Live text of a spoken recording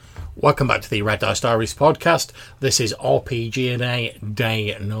Welcome back to the Red Dice Diaries podcast. This is RPGaDay,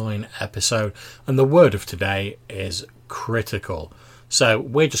 Day 9 episode, and the word of today is critical. So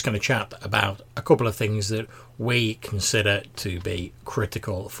we're just going to chat about a couple of things that we consider to be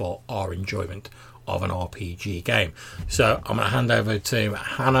critical for our enjoyment of an RPG game. So I'm going to hand over to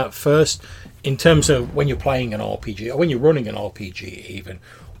Hannah first. In terms of when you're playing an RPG, or when you're running an RPG even,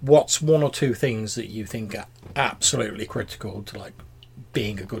 what's one or two things that you think are absolutely critical to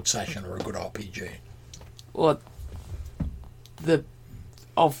being a good session or a good RPG? Well, the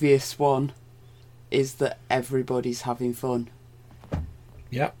obvious one is that everybody's having fun.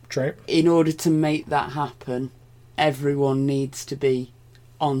 Yeah, true. In order to make that happen, everyone needs to be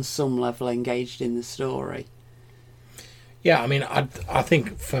on some level engaged in the story. Yeah, I mean, I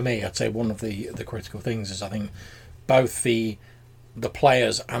think for me, I'd say one of the critical things is I think both the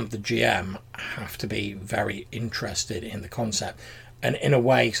players and the GM have to be very interested in the concept and in a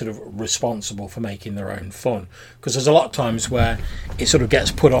way sort of responsible for making their own fun, because there's a lot of times where it sort of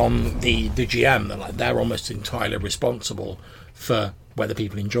gets put on the GM that they're almost entirely responsible for whether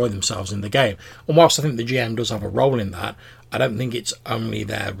people enjoy themselves in the game. And whilst I think the GM does have a role in that, I don't think it's only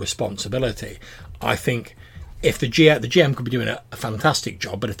their responsibility. I think if the GM could be doing a fantastic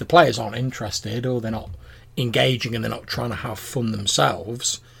job, but if the players aren't interested or they're not engaging and they're not trying to have fun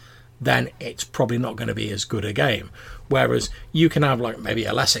themselves, then it's probably not going to be as good a game. Whereas you can have maybe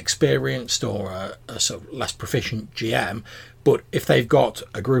a less experienced or a sort of less proficient GM, but if they've got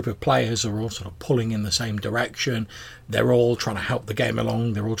a group of players who are all sort of pulling in the same direction, they're all trying to help the game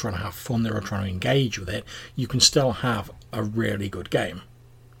along, they're all trying to have fun, they're all trying to engage with it, you can still have a really good game.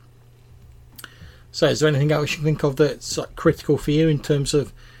 So is there anything else you can think of that's critical for you in terms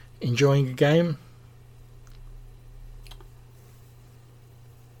of enjoying a game?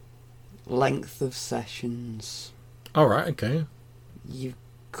 Length of sessions. All right, okay. You've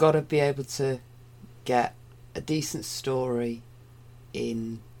got to be able to get a decent story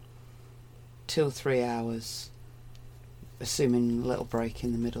in 2 or 3 hours, assuming a little break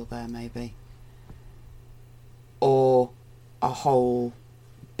in the middle there maybe, or a whole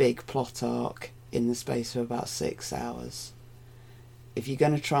big plot arc in the space of about 6 hours. If you're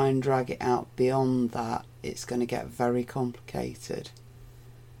going to try and drag it out beyond that, it's going to get very complicated,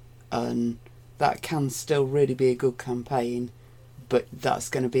 and that can still really be a good campaign, but that's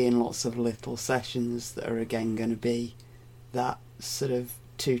going to be in lots of little sessions that are again going to be that sort of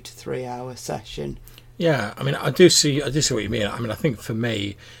 2 to 3 hour session. Yeah, I mean, I do see what you mean. I mean, I think for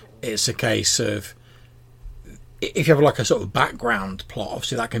me, it's a case of if you have a sort of background plot,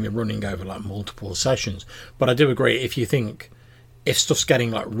 obviously that can be running over multiple sessions. But I do agree if stuff's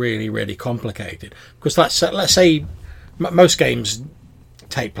getting really, really complicated, because let's say most games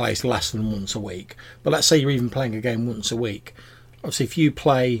take place less than once a week, but let's say you're even playing a game once a week. Obviously, if you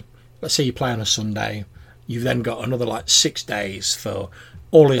play, let's say you play on a Sunday, you've then got another 6 days for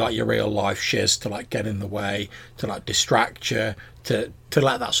all of your real life shiz to get in the way, to distract you, to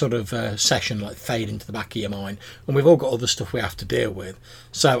let that sort of session fade into the back of your mind. And we've all got other stuff we have to deal with.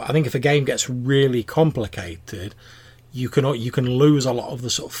 So I think if a game gets really complicated, you can lose a lot of the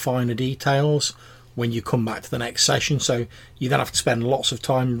sort of finer details when you come back to the next session, so you then have to spend lots of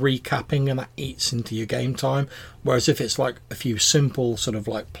time recapping, and that eats into your game time. Whereas if it's a few simple sort of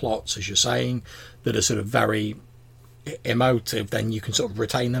plots, as you're saying, that are sort of very emotive, then you can sort of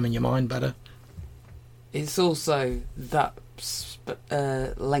retain them in your mind better. It's also that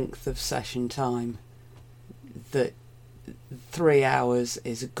length of session time, that 3 hours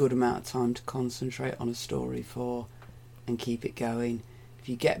is a good amount of time to concentrate on a story for and keep it going. If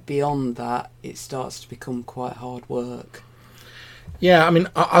you get beyond that, it starts to become quite hard work. Yeah, I mean,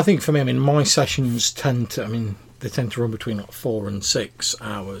 I think for me, my sessions tend to run between 4 and 6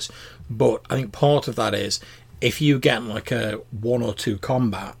 hours. But I think part of that is if you get a 1 or 2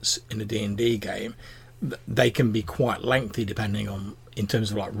 combats in a D&D game, they can be quite lengthy depending on in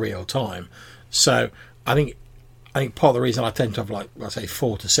terms of real time. So I think part of the reason I tend to have let's say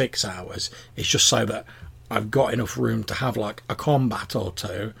 4 to 6 hours is just so that I've got enough room to have a combat or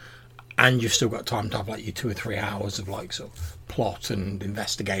two, and you've still got time to have your 2 or 3 hours of sort of plot and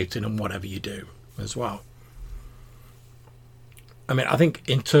investigating and whatever you do as well. I mean, I think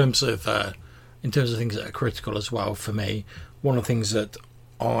in terms of things that are critical as well for me, one of the things that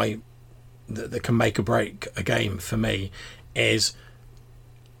can make or break a game for me is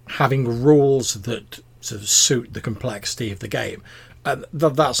having rules that sort of suit the complexity of the game.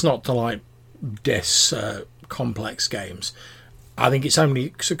 That's not to complex games. I think it's only...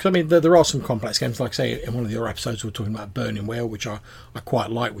 there are some complex games, like say in one of the other episodes we were talking about Burning Wheel, which I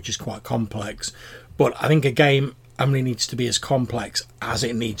quite like, which is quite complex. But I think a game only needs to be as complex as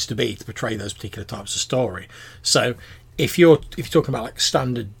it needs to be to portray those particular types of story. So if you're talking about like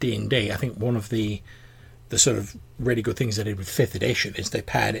standard D&D, I think one of the sort of really good things they did with 5th edition is they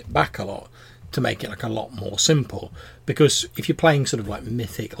pared it back a lot to make it like a lot more simple. Because if you're playing sort of like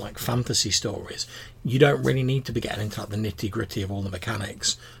mythic, like fantasy stories, you don't really need to be getting into like the nitty gritty of all the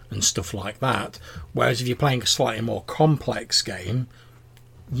mechanics and stuff like that. Whereas if you're playing a slightly more complex game,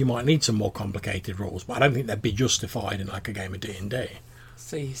 you might need some more complicated rules, but I don't think they'd be justified in like a game of D&D.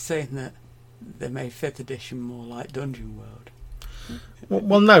 So you're saying that they made 5th edition more like Dungeon World?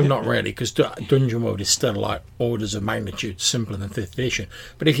 Well, no, not really, because Dungeon World is still like orders of magnitude simpler than 5th edition.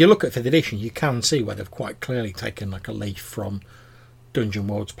 But if you look at 5th edition, you can see where they've quite clearly taken like a leaf from Dungeon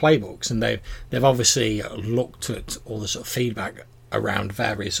World's playbooks, and they've obviously looked at all the sort of feedback around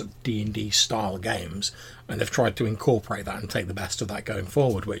various sort of D&D style games, and they've tried to incorporate that and take the best of that going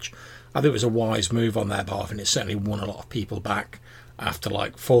forward, which I think was a wise move on their behalf, and it certainly won a lot of people back after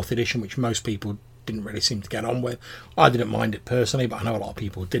like 4th edition, which most people didn't really seem to get on with. I didn't mind it personally, but I know a lot of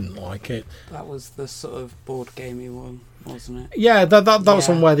people didn't like it. That was the sort of board gamey one, wasn't it? Yeah, that was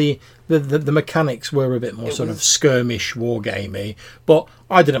one where the mechanics were a bit more sort of skirmish war gamey, but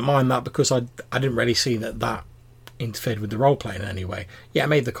I didn't mind that because I didn't really see that interfered with the role playing in any way. Yeah, it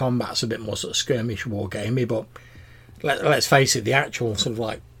made the combats a bit more sort of skirmish war gamey, but let's face it, the actual sort of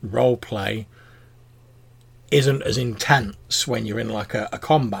like role play isn't as intense when you're in like a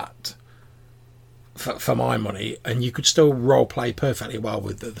combat. For my money, and you could still role play perfectly well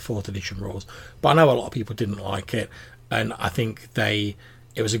with the 4th edition rules, but I know a lot of people didn't like it, and I think it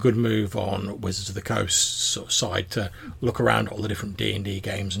was a good move on Wizards of the Coast sort of side to look around at all the different D&D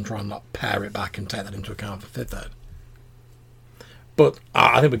games and try and like pare it back and take that into account for 5th ed. But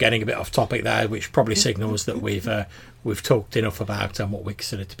I think we're getting a bit off topic there, which probably signals that we've talked enough about what we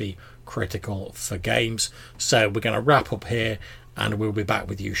consider to be critical for games. So we're going to wrap up here, and we'll be back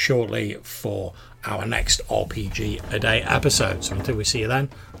with you shortly for our next RPG a Day episode. So until we see you then,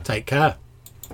 take care.